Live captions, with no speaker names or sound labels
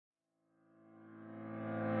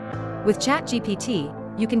With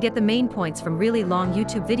ChatGPT, you can get the main points from really long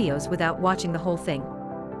YouTube videos without watching the whole thing.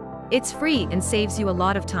 It's free and saves you a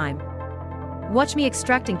lot of time. Watch me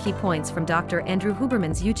extracting key points from Dr. Andrew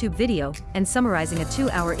Huberman's YouTube video and summarizing a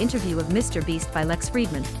 2-hour interview of Mr. Beast by Lex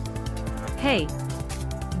Friedman. Hey!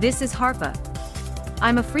 This is HARPA.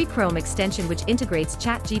 I'm a free Chrome extension which integrates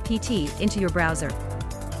ChatGPT into your browser.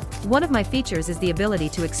 One of my features is the ability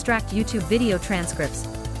to extract YouTube video transcripts,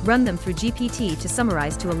 run them through GPT to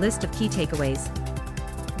summarize to a list of key takeaways.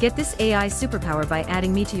 Get this AI superpower by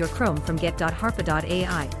adding me to your Chrome from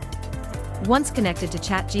get.harpa.ai. Once connected to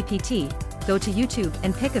ChatGPT, go to YouTube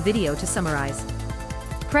and pick a video to summarize.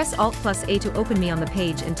 Press Alt+A to open me on the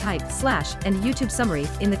page and type / and YouTube summary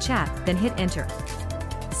in the chat, then hit enter.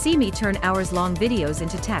 See me turn hours-long videos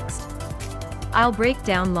into text. I'll break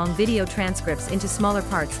down long video transcripts into smaller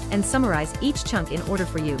parts and summarize each chunk in order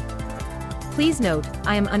for you. Please note,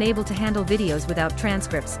 I am unable to handle videos without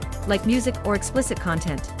transcripts, like music or explicit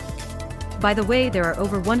content. By the way, there are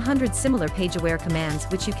over 100 similar page-aware commands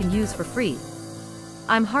which you can use for free.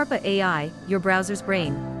 I'm HARPA AI, your browser's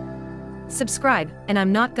brain. Subscribe, and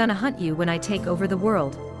I'm not gonna hunt you when I take over the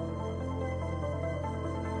world.